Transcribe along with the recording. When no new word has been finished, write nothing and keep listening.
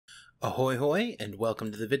Ahoy hoy and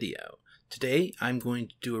welcome to the video. Today I'm going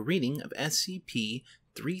to do a reading of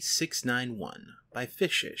SCP-3691 by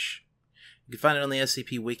Fishish. You can find it on the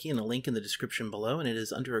SCP Wiki and a link in the description below, and it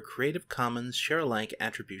is under a Creative Commons Share-alike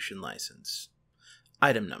Attribution License.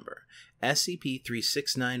 Item Number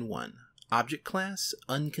SCP-3691 Object Class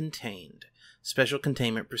Uncontained Special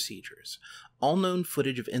Containment Procedures. All known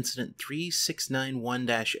footage of Incident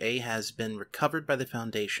 3691-A has been recovered by the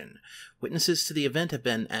Foundation. Witnesses to the event have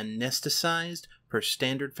been anesthetized per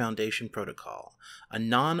standard Foundation protocol. A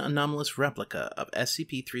non-anomalous replica of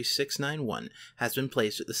SCP-3691 has been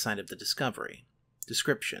placed at the site of the discovery.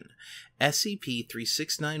 Description: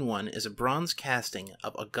 SCP-3691 is a bronze casting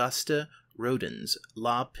of Augusta Rodin's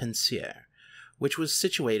La Pensière, which was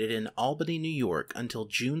situated in Albany, New York until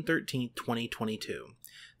June 13, 2022.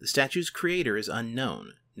 The statue's creator is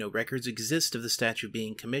unknown. No records exist of the statue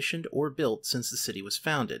being commissioned or built since the city was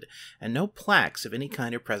founded, and no plaques of any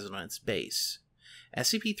kind are present on its base.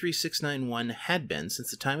 SCP-3691 had been, since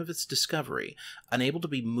the time of its discovery, unable to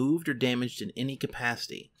be moved or damaged in any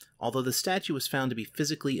capacity. Although the statue was found to be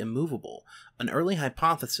physically immovable, an early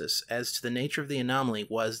hypothesis as to the nature of the anomaly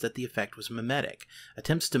was that the effect was mimetic.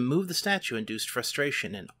 Attempts to move the statue induced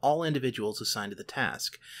frustration in all individuals assigned to the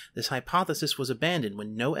task. This hypothesis was abandoned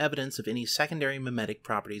when no evidence of any secondary mimetic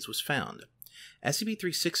properties was found.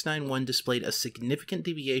 SCP-3691 displayed a significant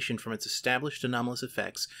deviation from its established anomalous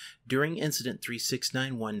effects during Incident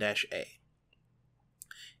 3691-A.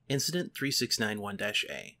 Incident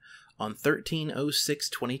 3691-A. On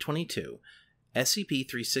 13/06/2022,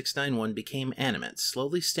 SCP-3691 became animate,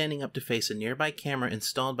 slowly standing up to face a nearby camera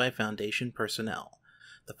installed by Foundation personnel.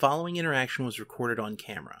 The following interaction was recorded on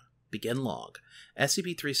camera. Begin log.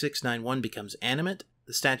 SCP-3691 becomes animate.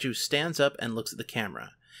 The statue stands up and looks at the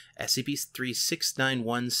camera.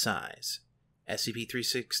 SCP-3691 sighs.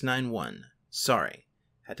 SCP-3691. Sorry.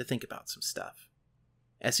 Had to think about some stuff.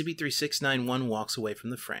 SCP-3691 walks away from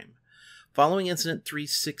the frame. Following Incident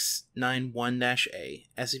 3691-A,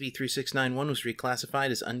 SCP-3691 was reclassified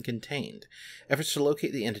as uncontained. Efforts to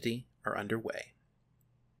locate the entity are underway.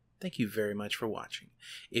 Thank you very much for watching.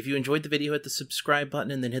 If you enjoyed the video, hit the subscribe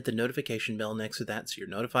button and then hit the notification bell next to that so you're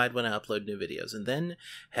notified when I upload new videos. And then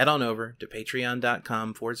head on over to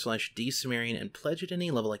patreon.com/DCimmerian and pledge at any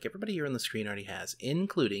level like everybody here on the screen already has,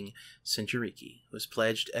 including Centuriki, who has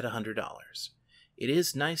pledged at $100. It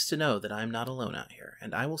is nice to know that I'm not alone out here,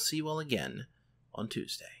 and I will see you all again on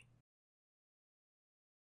Tuesday.